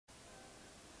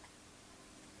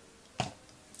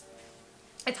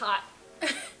It's hot.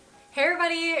 Hey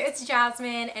everybody, it's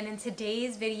Jasmine, and in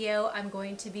today's video I'm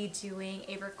going to be doing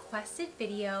a requested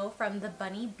video from the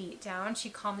Bunny Beatdown. She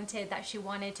commented that she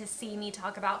wanted to see me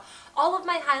talk about all of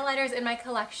my highlighters in my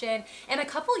collection, and a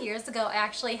couple years ago I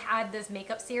actually had this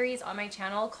makeup series on my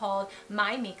channel called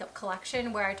My Makeup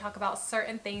Collection, where I talk about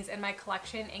certain things in my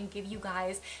collection and give you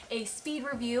guys a speed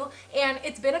review, and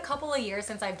it's been a couple of years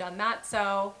since I've done that,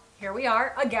 so here we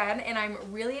are again, and I'm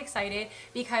really excited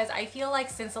because I feel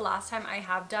like since the last time I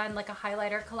have done like a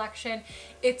highlighter collection,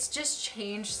 it's just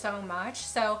changed so much.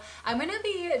 So I'm gonna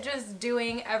be just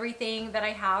doing everything that I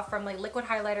have, from like liquid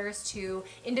highlighters to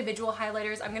individual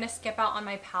highlighters. I'm gonna skip out on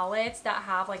my palettes that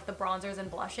have like the bronzers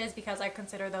and blushes because I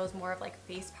consider those more of like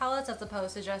face palettes as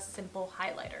opposed to just simple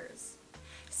highlighters.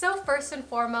 So first and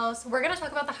foremost, we're going to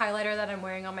talk about the highlighter that I'm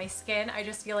wearing on my skin. I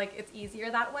just feel like it's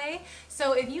easier that way.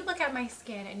 So if you look at my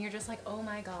skin and you're just like, oh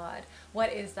my god,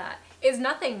 what is that? It's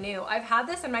nothing new. I've had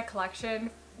this in my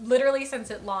collection literally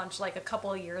since it launched like a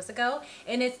couple of years ago,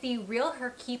 and it's the Real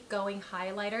Her Keep Going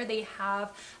highlighter. They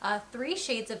have 3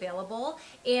 shades available,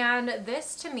 and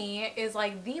this to me is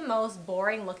like the most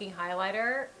boring looking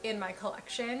highlighter in my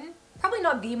collection. Probably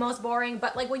not the most boring,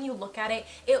 but like when you look at it,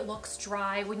 it looks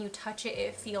dry. When you touch it,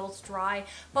 it feels dry.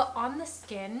 But on the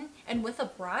skin and with a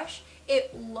brush,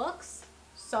 it looks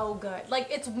so good. Like,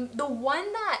 it's the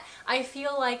one that I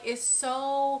feel like is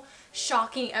so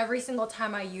shocking every single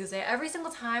time I use it. Every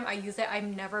single time I use it,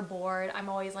 I'm never bored. I'm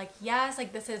always like, yes,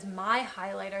 like this is my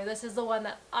highlighter. This is the one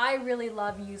that I really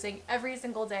love using every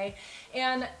single day.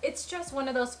 And it's just one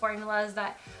of those formulas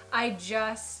that I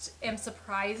just am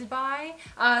surprised by.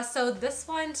 So this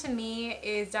one to me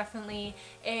is definitely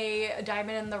a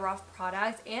diamond in the rough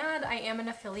product, and I am an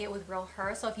affiliate with Real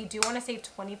Her. So if you do want to save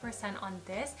 20% on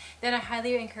this, then I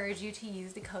highly encourage you to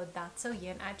use the code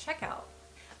ThatsSoYin at checkout.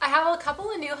 I have a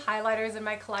couple of new highlighters in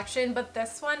my collection, but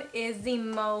this one is the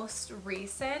most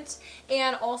recent,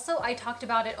 and also I talked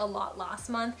about it a lot last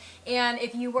month. And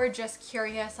if you were just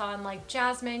curious on like,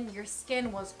 Jasmine, your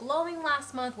skin was glowing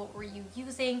last month, what were you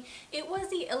using? It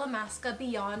was the Illamasqua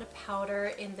Beyond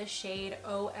Powder in the shade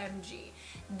OMG.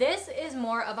 This is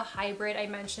more of a hybrid. I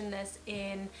mentioned this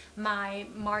in my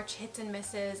March hits and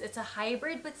misses. It's a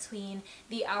hybrid between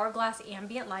the Hourglass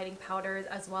Ambient Lighting Powders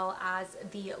as well as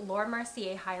the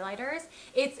Mercier highlighters.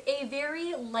 It's a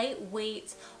very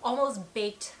lightweight, almost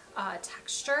baked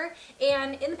texture,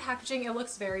 and in the packaging it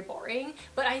looks very boring,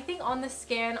 but I think on the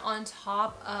skin, on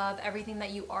top of everything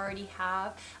that you already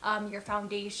have, your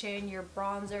foundation, your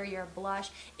bronzer, your blush,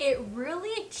 it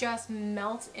really just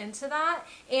melts into that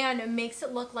and makes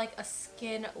it look like a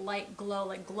skin light glow,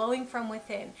 like glowing from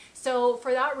within. So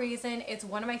for that reason, it's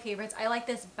one of my favorites. I like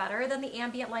this better than the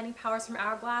Ambient Lighting Powders from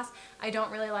Hourglass. I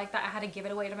don't really like that. I had to give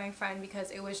it away to my friend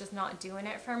because it was just not doing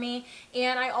it for me.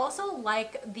 And I also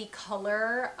like the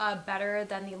color better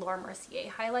than the Mercier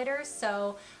highlighters,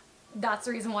 so that's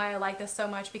the reason why I like this so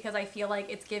much, because I feel like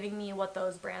it's giving me what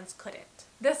those brands couldn't.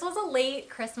 This was a late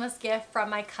Christmas gift from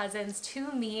my cousins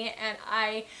to me, and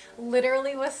I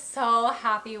literally was so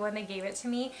happy when they gave it to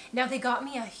me. Now, they got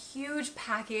me a huge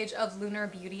package of Lunar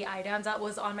beauty items that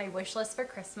was on my wish list for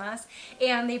Christmas,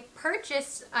 and they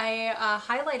purchased a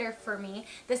highlighter for me.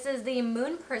 This is the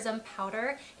Moon Prism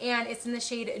powder, and it's in the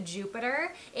shade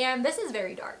Jupiter, and this is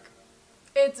very dark.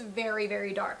 It's very,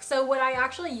 very dark. So what I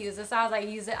actually use this as, I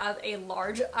use it as a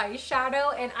large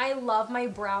eyeshadow, and I love my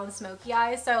brown smoky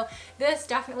eyes, so this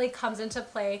definitely comes into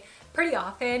play pretty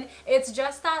often. It's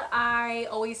just that I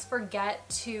always forget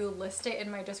to list it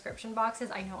in my description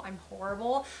boxes. I know I'm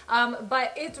horrible,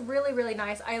 but it's really, really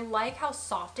nice. I like how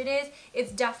soft it is.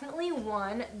 It's definitely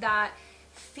one that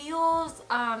feels,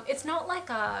 it's not like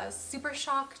a Super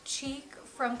Shock cheek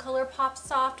from ColourPop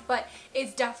Soft, but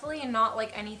it's definitely not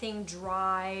like anything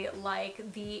dry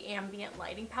like the ambient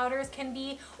lighting powders can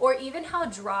be, or even how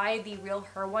dry the Real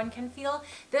Her one can feel.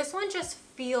 This one just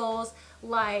feels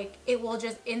like it will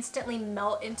just instantly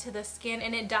melt into the skin,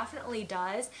 and it definitely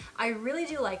does. I really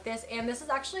do like this, and this is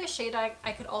actually a shade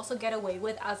I could also get away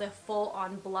with as a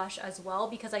full-on blush as well,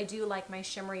 because I do like my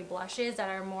shimmery blushes that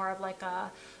are more of like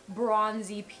a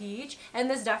bronzy peach, and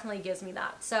this definitely gives me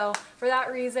that. So for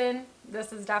that reason,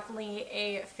 this is definitely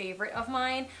a favorite of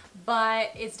mine,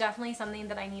 but it's definitely something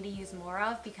that I need to use more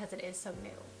of because it is so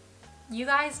new. You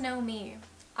guys know me.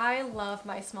 I love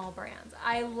my small brands.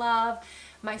 I love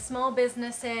my small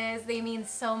businesses. They mean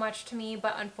so much to me,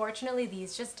 but unfortunately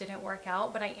these just didn't work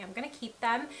out, but I am gonna keep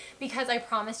them because I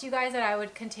promised you guys that I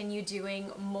would continue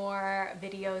doing more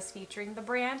videos featuring the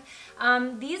brand.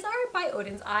 These are by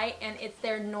Oden's Eye, and it's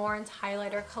their Norn's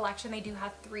highlighter collection. They do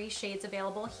have 3 shades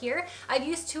available here. I've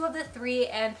used 2 of the 3,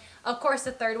 and of course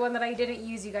the third one that I didn't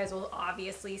use, you guys will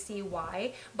obviously see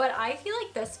why, but I feel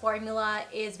like this formula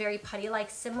is very putty-like,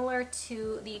 similar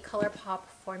to the ColourPop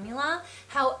formula.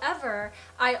 However,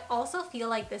 I also feel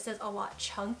like this is a lot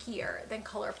chunkier than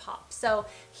ColourPop. So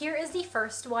here is the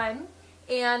first one.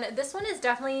 And this one is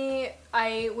definitely,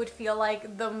 I would feel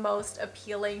like, the most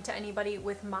appealing to anybody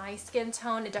with my skin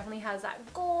tone. It definitely has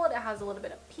that gold, it has a little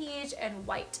bit of peach and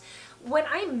white. When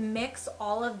I mix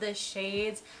all of the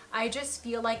shades, I just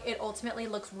feel like it ultimately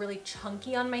looks really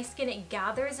chunky on my skin. It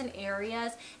gathers in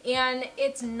areas and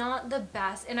it's not the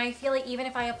best. And I feel like even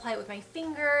if I apply it with my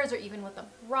fingers or even with a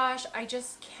brush, I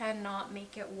just cannot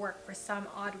make it work for some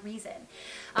odd reason.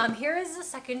 Here is the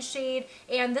second shade,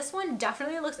 and this one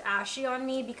definitely looks ashy on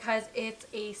me because it's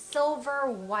a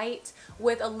silver white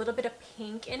with a little bit of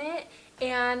pink in it.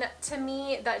 And to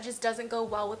me, that just doesn't go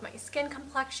well with my skin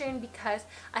complexion because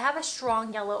I have a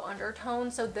strong yellow undertone,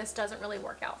 so this doesn't really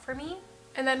work out for me.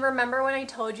 And then remember when I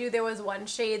told you there was one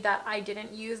shade that I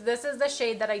didn't use? This is the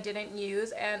shade that I didn't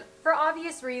use, and for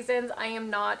obvious reasons, I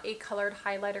am not a colored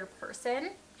highlighter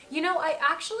person. You know, I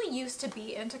actually used to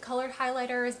be into colored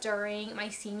highlighters during my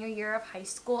senior year of high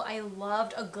school. I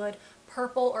loved a good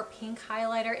purple or pink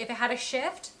highlighter. If it had a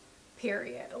shift,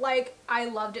 period. Like, I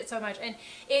loved it so much, and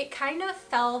it kind of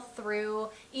fell through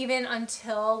even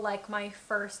until like my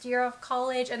first year of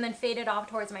college, and then faded off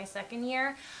towards my second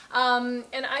year. And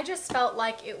I just felt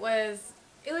like it was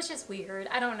just weird.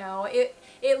 I don't know.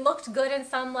 It looked good in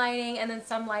some lighting, and then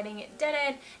some lighting it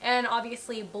didn't. And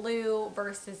obviously blue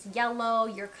versus yellow,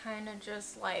 you're kind of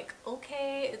just like,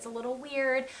 okay, it's a little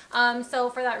weird.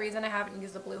 So for that reason, I haven't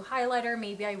used the blue highlighter.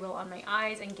 Maybe I will on my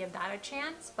eyes and give that a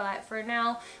chance. But for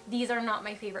now, these are not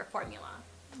my favorite formula.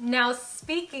 Now,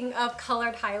 speaking of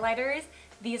colored highlighters,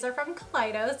 these are from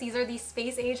Kaleidos. These are the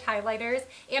Space Age highlighters,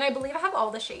 and I believe I have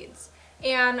all the shades.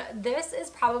 And this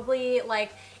is probably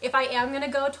like, if I am going to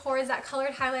go towards that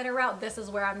colored highlighter route, this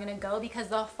is where I'm going to go because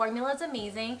the formula is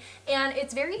amazing and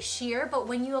it's very sheer, but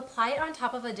when you apply it on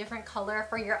top of a different color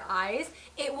for your eyes,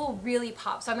 it will really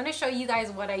pop. So I'm going to show you guys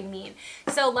what I mean.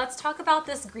 So let's talk about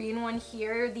this green one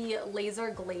here, the Laser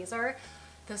Glazer.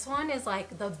 This one is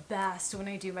like the best when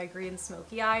I do my green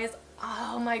smoky eyes.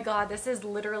 Oh my god, this is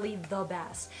literally the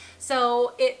best.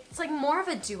 So it's like more of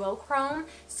a duochrome,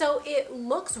 so it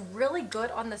looks really good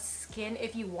on the skin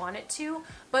if you want it to,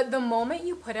 but the moment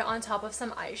you put it on top of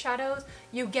some eyeshadows,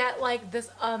 you get like this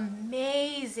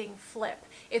amazing flip.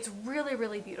 It's really,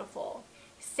 really beautiful.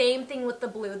 Same thing with the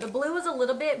blue. The blue is a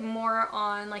little bit more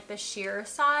on like the sheer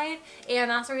side,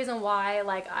 and that's the reason why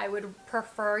like I would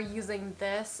prefer using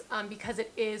this because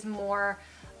it is more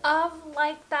of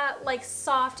like that like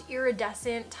soft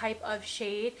iridescent type of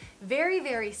shade. Very,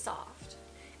 very soft.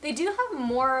 They do have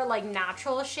more like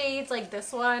natural shades, like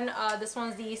this one. This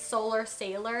one's the Solar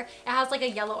Sailor. It has like a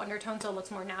yellow undertone, so it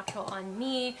looks more natural on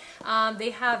me.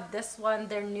 They have this one,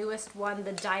 their newest one,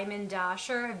 the Diamond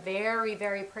Dasher. Very,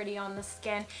 very pretty on the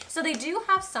skin. So they do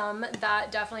have some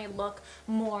that definitely look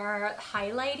more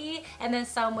highlighty, and then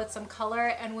some with some color.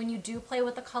 And when you do play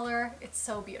with the color, it's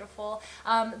so beautiful.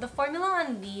 The formula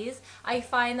on these, I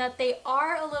find that they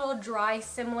are a little dry,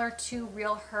 similar to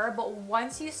Real Her, but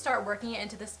once you start working it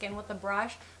into the skin with the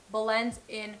brush, blends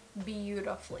in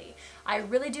beautifully. I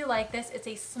really do like this. It's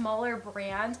a smaller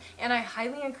brand and I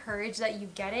highly encourage that you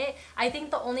get it. I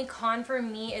think the only con for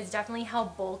me is definitely how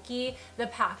bulky the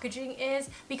packaging is,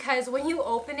 because when you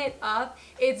open it up,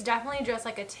 it's definitely just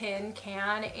like a tin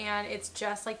can and it's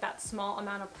just like that small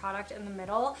amount of product in the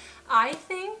middle. I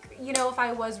think, you know, if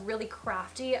I was really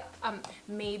crafty,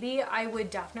 maybe I would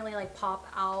definitely like pop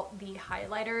out the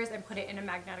highlighters and put it in a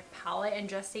magnetic palette and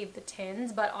just save the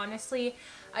tins, but honestly,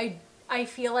 I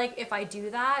feel like if I do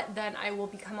that, then I will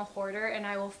become a hoarder and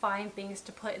I will find things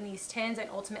to put in these tins and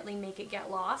ultimately make it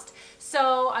get lost.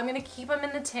 So I'm going to keep them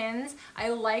in the tins. I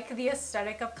like the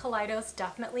aesthetic of Kaleidos,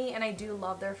 definitely, and I do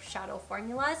love their shadow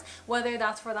formulas, whether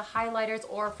that's for the highlighters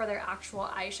or for their actual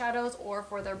eyeshadows or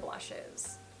for their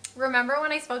blushes. Remember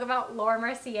when I spoke about Laura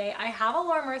Mercier? I have a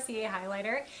Laura Mercier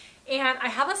highlighter. And I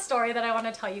have a story that I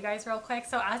want to tell you guys real quick.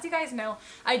 So as you guys know,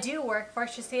 I do work for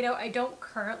Shiseido. I don't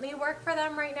currently work for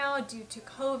them right now due to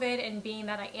COVID, and being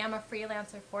that I am a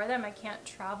freelancer for them, I can't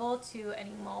travel to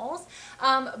any malls.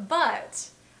 But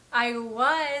I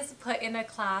was put in a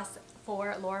class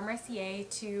for Laura Mercier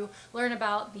to learn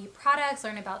about the products,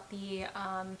 learn about the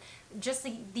just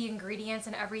the ingredients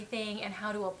and everything and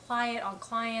how to apply it on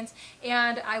clients.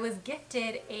 And I was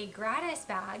gifted a gratis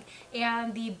bag,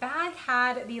 and the bag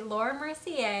had the Laura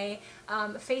Mercier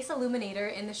Face Illuminator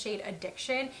in the shade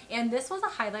Addiction, and this was a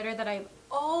highlighter that I've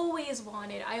always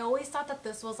wanted. I always thought that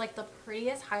this was like the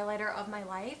prettiest highlighter of my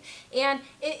life, and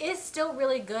it is still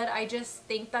really good. I just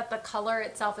think that the color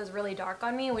itself is really dark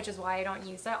on me, which is why I don't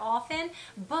use it often,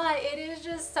 but it is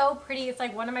just so pretty. It's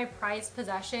like one of my prized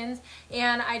possessions,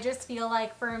 and I just feel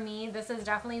like for me this is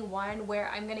definitely one where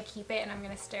I'm gonna keep it and I'm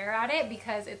gonna stare at it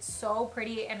because it's so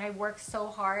pretty, and I worked so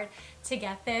hard to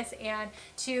get this and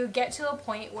to get to a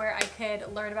point where I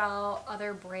could learn about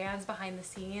other brands behind the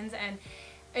scenes, and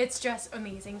it's just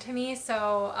amazing to me.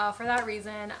 So for that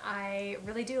reason, I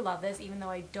really do love this, even though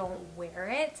I don't wear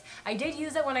it. I did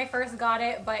use it when I first got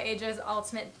it, but it just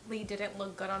ultimately didn't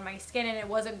look good on my skin, and it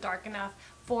wasn't dark enough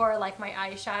for like my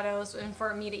eyeshadows and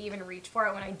for me to even reach for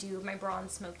it when I do my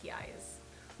bronze smoky eyes.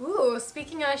 Ooh,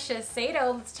 speaking of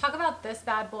Shiseido, let's talk about this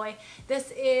bad boy.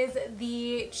 This is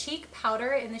the cheek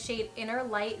powder in the shade Inner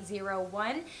Light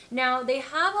 01. Now, they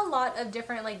have a lot of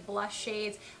different like blush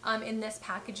shades in this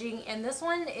packaging, and this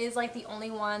one is like the only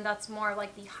one that's more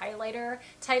like the highlighter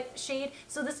type shade.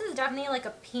 So this is definitely like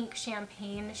a pink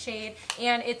champagne shade,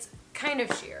 and it's kind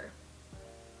of sheer.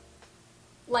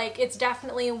 Like, it's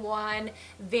definitely one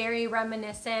very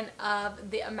reminiscent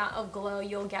of the amount of glow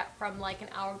you'll get from like an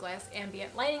Hourglass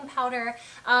ambient lighting powder.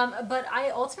 But I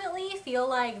ultimately feel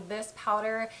like this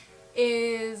powder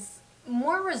is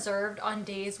more reserved on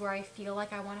days where I feel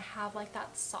like I want to have like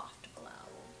that soft glow.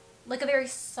 Like a very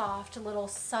soft little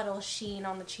subtle sheen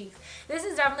on the cheeks. This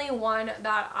is definitely one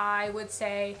that I would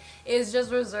say is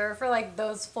just reserved for like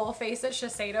those full face at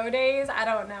Shiseido days, I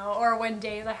don't know, or when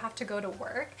days I have to go to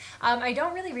work. I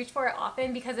don't really reach for it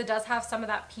often because it does have some of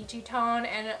that peachy tone,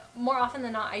 and more often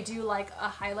than not I do like a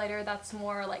highlighter that's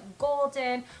more like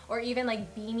golden or even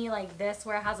like beamy like this,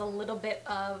 where it has a little bit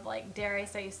of like, dare I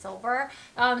say, silver.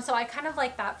 So I kind of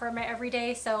like that for my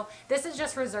everyday. So this is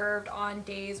just reserved on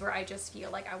days where I just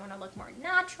feel like I want to look more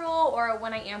natural, or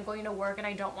when I am going to work and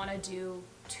I don't want to do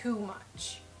too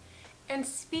much. And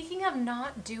speaking of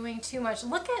not doing too much,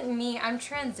 look at me, I'm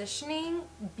transitioning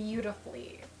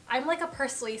beautifully. I'm like a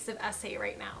persuasive essay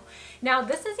right now. Now,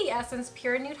 this is the Essence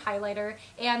Pure Nude Highlighter,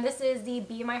 and this is the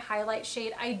Be My Highlight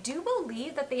shade. I do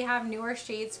believe that they have newer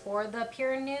shades for the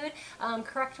Pure Nude.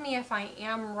 Correct me if I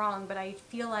am wrong, but I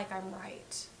feel like I'm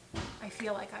right. I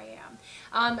feel like I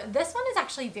am. This one is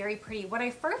actually very pretty. When I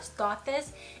first got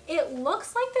this, it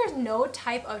looks like there's no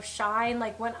type of shine.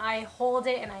 Like when I hold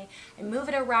it and I move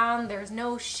it around, there's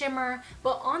no shimmer,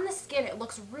 but on the skin it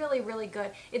looks really, really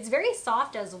good. It's very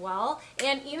soft as well,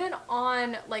 and even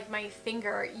on like my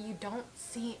finger you don't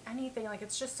see anything. Like,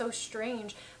 it's just so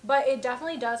strange, but it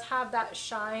definitely does have that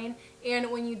shine,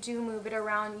 and when you do move it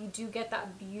around you do get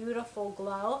that beautiful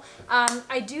glow.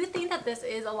 I do think that this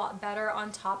is a lot better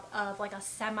on top of like a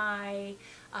semi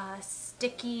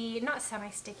sticky, not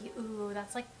semi-sticky, ooh,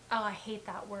 that's like, oh, I hate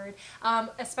that word,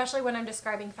 especially when I'm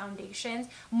describing foundations.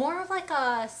 More of like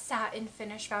a satin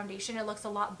finish foundation. It looks a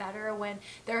lot better when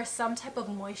there's some type of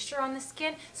moisture on the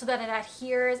skin, so that it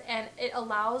adheres and it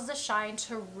allows the shine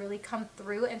to really come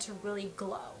through and to really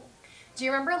glow. Do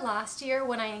you remember last year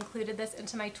when I included this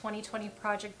into my 2020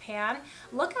 project pan?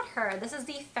 Look at her. This is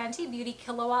the Fenty Beauty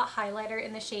Killawatt highlighter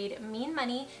in the shade Mean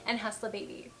Money and Hustla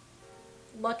Baby.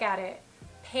 Look at it.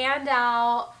 Panned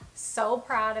out. So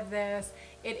proud of this.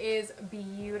 It is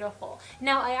beautiful.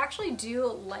 Now, I actually do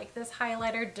like this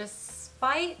highlighter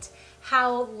despite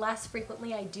how less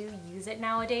frequently I do use it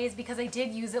nowadays, because I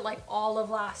did use it like all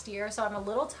of last year, so I'm a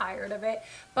little tired of it,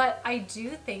 but I do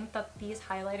think that these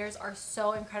highlighters are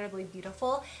so incredibly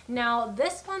beautiful. Now,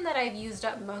 this one that I've used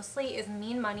up mostly is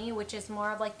Mean Money, which is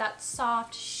more of like that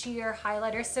soft sheer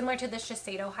highlighter similar to the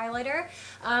Shiseido highlighter,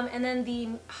 and then the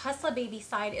Hustla Baby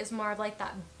side is more of like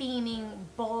that beaming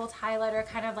bold highlighter,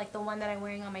 kind of like the one that I'm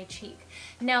wearing on my cheek.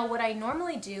 Now, what I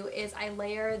normally do is I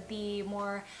layer the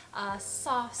more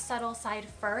soft, subtle side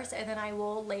first, and then I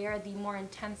will layer the more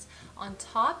intense on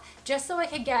top, just so I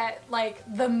could get like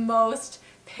the most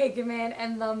pigment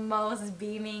and the most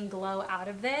beaming glow out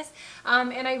of this.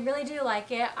 And I really do like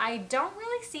it. I don't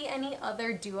really see any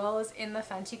other duos in the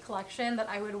Fenty collection that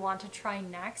I would want to try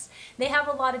next. They have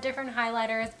a lot of different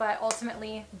highlighters, but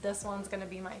ultimately this one's gonna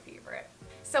be my favorite.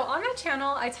 So on my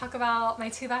channel, I talk about my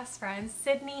two best friends,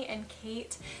 Sydney and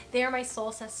Kate. They are my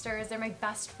soul sisters, they're my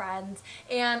best friends,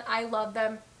 and I love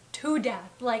them to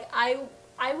death. Like, I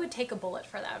I would take a bullet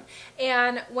for them.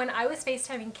 And when I was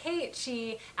FaceTiming Kate,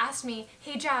 she asked me,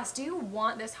 hey Jazz, do you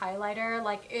want this highlighter?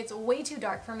 Like, it's way too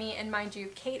dark for me, and mind you,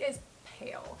 Kate is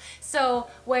pale. So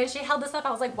when she held this up,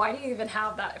 I was like, why do you even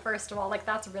have that? First of all, like,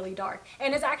 that's really dark.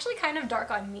 And it's actually kind of dark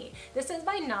on me. This is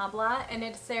by Nabla, and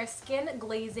it's their Skin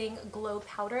Glazing Glow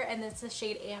Powder, and it's the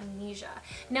shade Amnesia.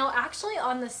 Now, actually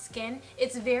on the skin,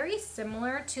 it's very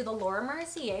similar to the Laura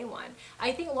Mercier one.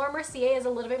 I think Laura Mercier is a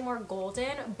little bit more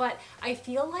golden, but I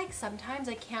feel like sometimes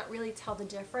I can't really tell the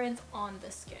difference on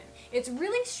the skin. It's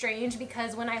really strange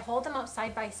because when I hold them up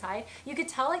side by side, you could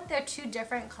tell like they're two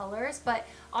different colors, but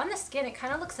on the skin it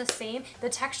kind of looks the same. The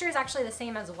texture is actually the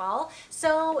same as well.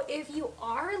 So if you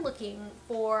are looking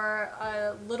for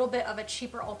a little bit of a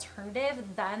cheaper alternative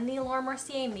than the Laura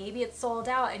Mercier, maybe it's sold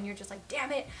out and you're just like,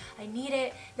 damn it, I need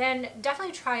it, then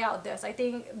definitely try out this. I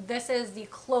think this is the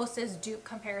closest dupe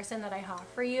comparison that I have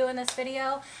for you in this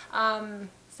video.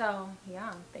 So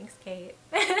yeah, thanks Kate.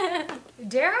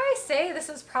 Dare I say this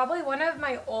is probably one of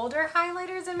my older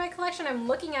highlighters in my collection. I'm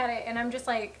looking at it and I'm just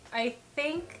like, I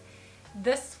think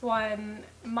this one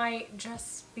might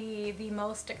just be the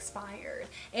most expired,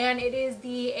 and it is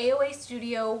the AOA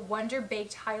Studio Wonder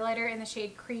Baked Highlighter in the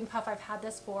shade Cream Puff. I've had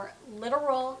this for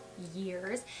literal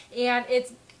years, and it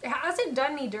hasn't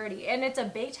done me dirty, and it's a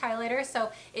baked highlighter,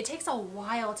 so it takes a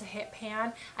while to hit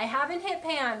pan. I haven't hit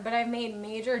pan, but I've made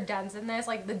major dents in this.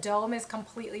 Like, the dome is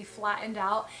completely flattened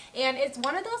out, and it's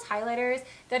one of those highlighters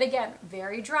that, again,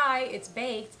 very dry, it's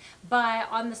baked, but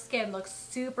on the skin looks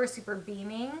super, super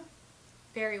beaming.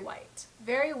 Very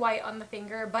white on the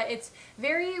finger, but it's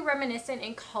very reminiscent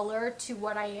in color to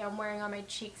what I am wearing on my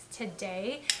cheeks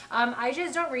today. I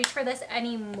just don't reach for this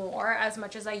anymore as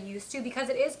much as I used to because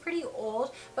it is pretty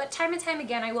old, but time and time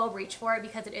again I will reach for it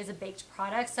because it is a baked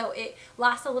product, so it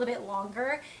lasts a little bit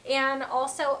longer, and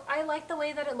also I like the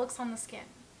way that it looks on the skin.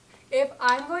 If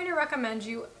I'm going to recommend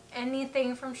you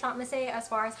anything from ShopMissA as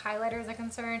far as highlighters are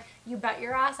concerned, you bet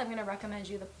your ass I'm going to recommend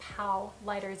you the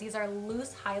Powlighters. These are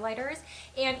loose highlighters,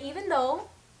 and even though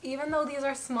these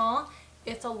are small,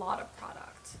 it's a lot of product.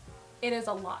 It is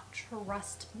a lot,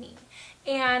 trust me.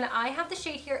 And I have the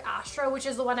shade here Astro, which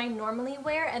is the one I normally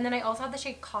wear, and then I also have the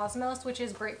shade Cosmos, which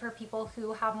is great for people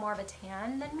who have more of a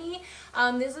tan than me.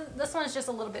 This one is just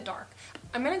a little bit dark.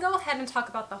 I'm going to go ahead and talk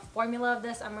about the formula of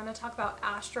this. I'm going to talk about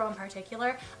Astro in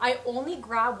particular. I only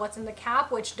grab what's in the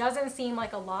cap, which doesn't seem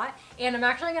like a lot, and I'm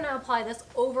actually going to apply this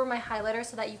over my highlighter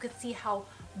so that you could see how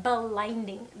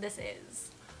blinding this is.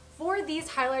 For these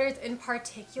highlighters in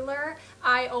particular,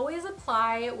 I always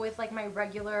apply with like my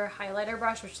regular highlighter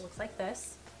brush, which looks like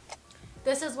this.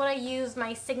 This is what I use,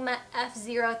 my Sigma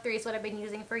F03 is what I've been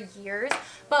using for years.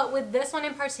 But with this one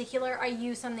in particular, I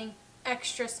use something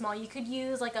extra small. You could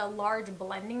use like a large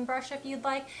blending brush if you'd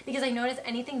like, because I notice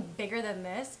anything bigger than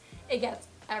this, it gets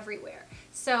everywhere.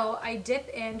 So I dip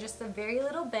in just a very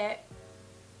little bit,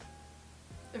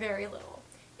 very little,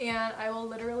 and I will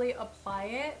literally apply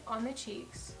it on the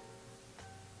cheeks.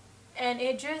 And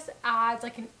it just adds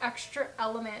like an extra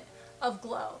element of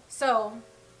glow. So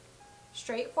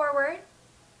straightforward,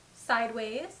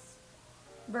 sideways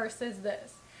versus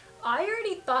this. I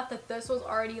already thought that this was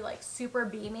already like super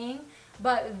beaming,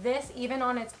 but this even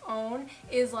on its own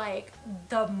is like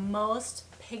the most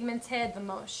pigmented, the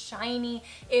most shiny.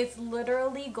 It's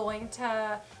literally going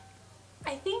to,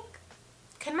 I think,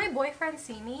 can my boyfriend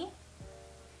see me?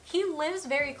 He lives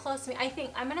very close to me. I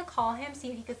think I'm gonna call him, see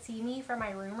if he could see me from my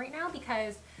room right now,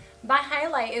 because my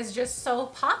highlight is just so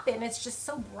poppin'. It's just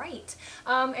so bright.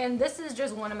 And this is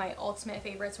just one of my ultimate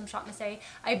favorites from ShopMissA.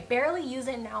 I barely use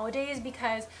it nowadays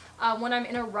because when I'm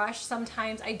in a rush,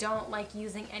 sometimes I don't like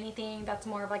using anything that's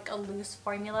more of like a loose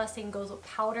formula. Same goes with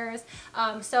powders.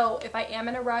 So if I am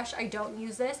in a rush, I don't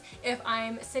use this. If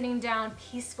I'm sitting down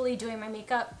peacefully doing my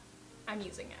makeup, I'm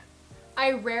using it.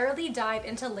 I rarely dive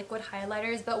into liquid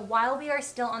highlighters, but while we are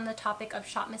still on the topic of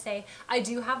ShopMissA, I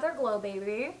do have their Glow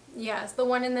Baby. Yes, the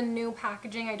one in the new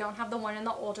packaging. I don't have the one in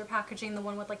the older packaging, the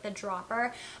one with like the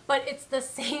dropper, but it's the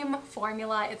same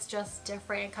formula. It's just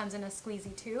different. It comes in a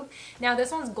squeezy tube. Now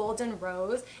this one's Golden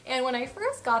Rose, and when I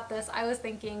first got this, I was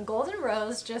thinking Golden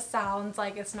Rose just sounds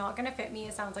like it's not going to fit me.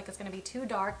 It sounds like it's going to be too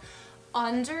dark.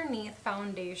 Underneath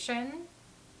foundation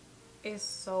is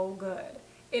so good.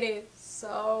 It is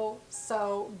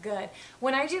so good.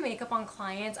 When I do makeup on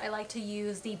clients, I like to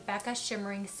use the Becca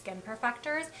Shimmering Skin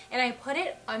Perfectors, and I put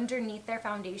it underneath their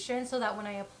foundation so that when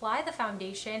I apply the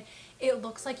foundation, it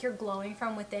looks like you're glowing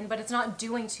from within, but it's not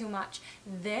doing too much.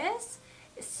 This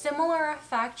Similar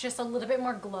effect, just a little bit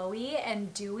more glowy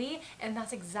and dewy, and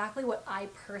that's exactly what I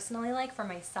personally like for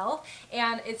myself,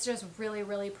 and it's just really,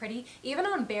 really pretty. Even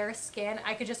on bare skin,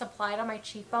 I could just apply it on my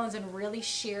cheekbones and really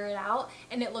sheer it out,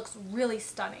 and it looks really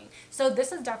stunning. So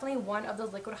this is definitely one of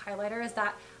those liquid highlighters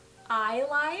that I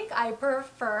like. I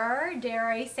prefer, dare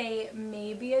I say,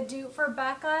 maybe a dupe for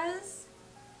Becca's.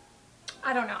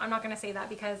 I don't know. I'm not going to say that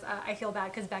because I feel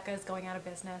bad because Becca is going out of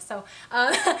business. So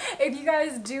if you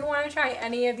guys do want to try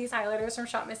any of these highlighters from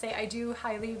ShopMissA, I do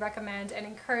highly recommend and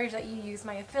encourage that you use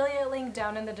my affiliate link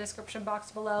down in the description box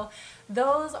below.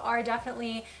 Those are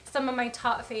definitely some of my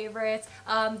top favorites.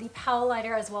 The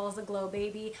Powlighter as well as the Glow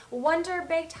Baby. Wonder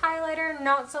Baked Highlighter,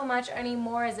 not so much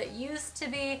anymore as it used to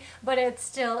be, but it's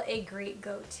still a great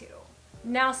go-to.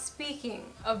 Now,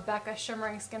 speaking of Becca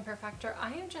Shimmering Skin Perfector,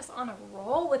 I am just on a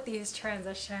roll with these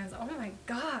transitions. Oh my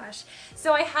gosh.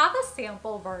 So I have a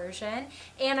sample version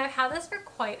and I've had this for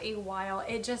quite a while.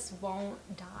 It just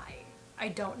won't die. I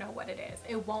don't know what it is.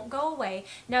 It won't go away.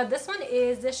 Now this one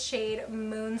is the shade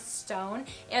Moonstone,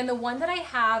 and the one that I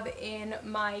have in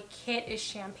my kit is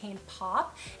Champagne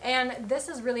Pop, and this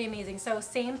is really amazing. So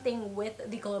same thing with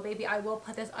the Glow Baby. I will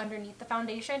put this underneath the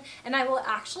foundation, and I will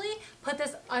actually put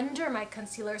this under my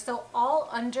concealer, so all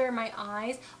under my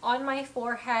eyes, on my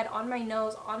forehead, on my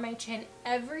nose, on my chin,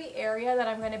 every area that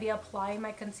I'm going to be applying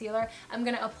my concealer, I'm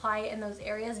going to apply it in those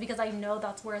areas because I know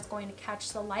that's where it's going to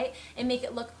catch the light and make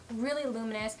it look really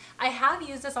luminous. I have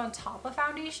used this on top of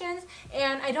foundations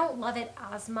and I don't love it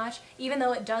as much. Even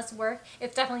though it does work,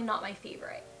 it's definitely not my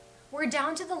favorite. We're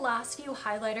down to the last few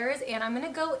highlighters, and I'm going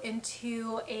to go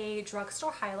into a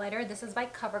drugstore highlighter. This is by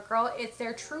CoverGirl. It's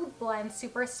their True Blend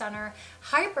Super Stunner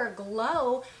Hyper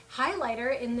Glow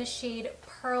highlighter in the shade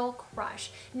Pearl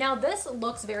Crush. Now this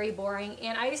looks very boring,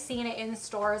 and I've seen it in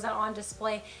stores and on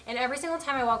display, and every single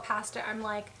time I walk past it, I'm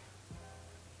like,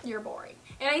 you're boring.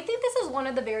 And I think this is one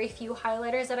of the very few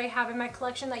highlighters that I have in my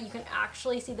collection that you can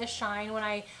actually see the shine when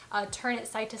I turn it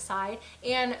side to side,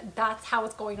 and that's how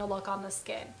it's going to look on the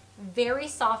skin. Very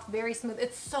soft, very smooth.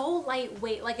 It's so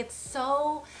lightweight, like it's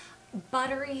so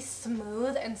buttery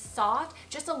smooth and soft.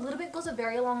 Just a little bit goes a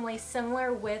very long way,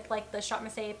 similar with like the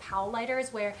ShopMissA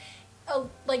Powlighters, where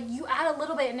like you add a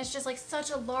little bit and it's just like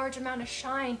such a large amount of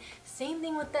shine. Same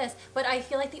thing with this, but I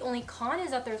feel like the only con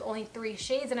is that there's only 3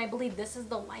 shades, and I believe this is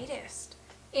the lightest.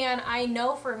 And I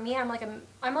know for me, I'm like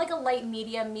a light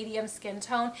medium skin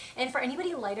tone, and for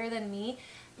anybody lighter than me,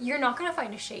 you're not going to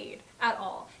find a shade at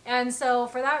all. And so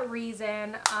for that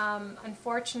reason,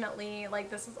 unfortunately, like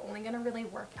this is only going to really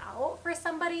work out for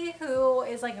somebody who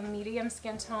is like a medium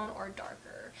skin tone or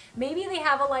darker. Maybe they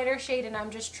have a lighter shade and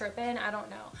I'm just tripping, I don't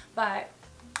know, but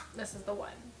this is the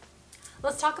one.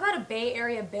 Let's talk about a Bay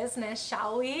Area business,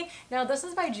 shall we? Now this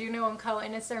is by Juno & Co,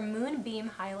 and it's their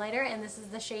Moonbeam highlighter, and this is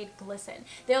the shade Glisten.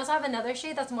 They also have another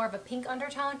shade that's more of a pink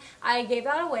undertone. I gave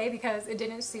that away because it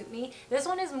didn't suit me. This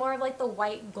one is more of like the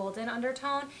white golden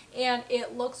undertone, and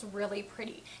it looks really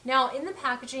pretty. Now in the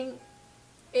packaging,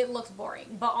 it looks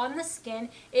boring, but on the skin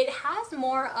it has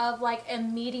more of like a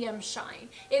medium shine.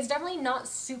 It's definitely not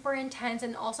super intense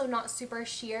and also not super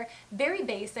sheer, very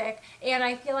basic, and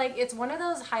I feel like it's one of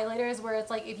those highlighters where it's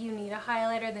like if you need a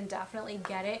highlighter then definitely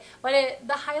get it, but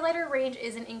the highlighter range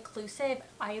isn't inclusive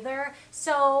either,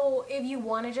 so if you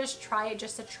want to just try it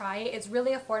just to try it, it's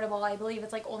really affordable. I believe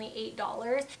it's like only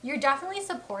 $8. You're definitely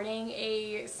supporting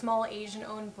a small Asian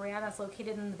owned brand that's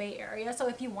located in the Bay Area, so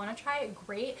if you want to try it,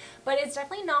 great, but it's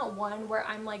definitely not one where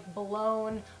I'm like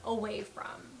blown away from.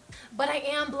 But I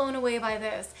am blown away by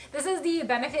this. This is the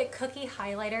Benefit Cookie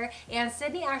Highlighter, and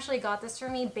Sydney actually got this for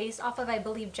me based off of, I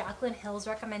believe, Jaclyn Hill's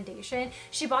recommendation.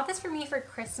 She bought this for me for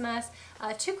Christmas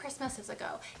 2 Christmases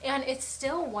ago, and it's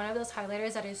still one of those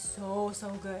highlighters that is so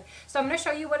good. So I'm going to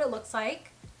show you what it looks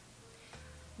like.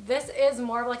 This is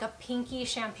more of like a pinky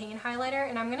champagne highlighter,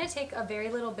 and I'm going to take a very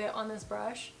little bit on this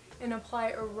brush and apply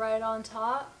it right on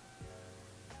top.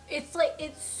 It's like,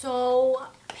 it's so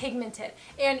pigmented,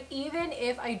 and even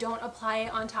if I don't apply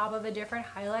it on top of a different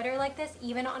highlighter like this,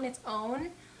 even on its own,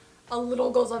 a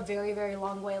little goes a very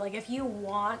long way. Like if you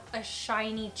want a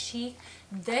shiny cheek,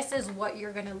 this is what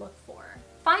you're gonna look for.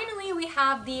 Finally, we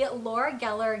have the Laura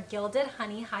Geller Gilded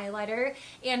Honey Highlighter,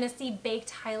 and it's the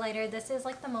baked highlighter. This is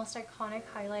like the most iconic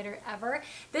highlighter ever.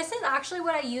 This is actually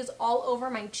what I use all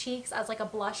over my cheeks as like a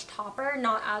blush topper,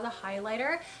 not as a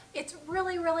highlighter. It's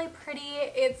really pretty.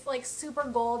 It's like super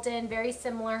golden, very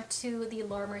similar to the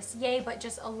Laura Mercier, but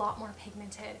just a lot more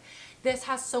pigmented. This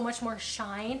has so much more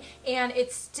shine, and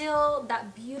it's still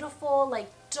that beautiful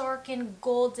like darkened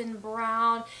golden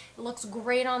brown. It looks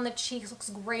great on the cheeks, looks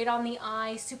great on the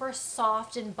eyes, super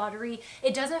soft and buttery.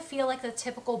 It doesn't feel like the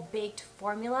typical baked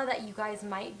formula that you guys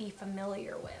might be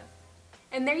familiar with.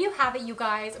 And there you have it, you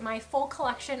guys, my full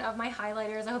collection of my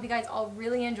highlighters. I hope you guys all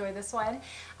really enjoy this one.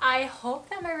 I hope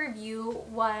that my review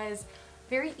was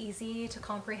very easy to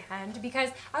comprehend, because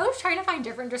I was trying to find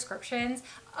different descriptions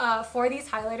for these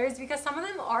highlighters, because some of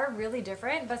them are really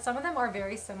different, but some of them are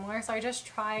very similar. So I just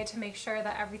tried to make sure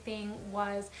that everything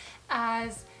was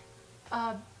as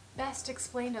best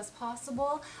explained as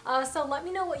possible. So let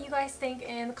me know what you guys think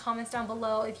in the comments down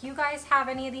below. If you guys have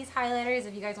any of these highlighters,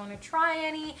 if you guys want to try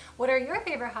any, what are your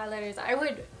favorite highlighters? I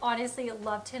would honestly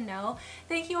love to know.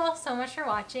 Thank you all so much for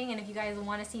watching, and if you guys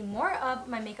want to see more of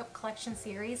my makeup collection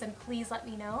series, then please let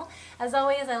me know. As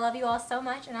always, I love you all so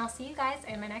much, and I'll see you guys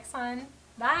in my next one.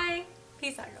 Bye!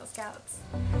 Peace out, Girl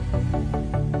Scouts.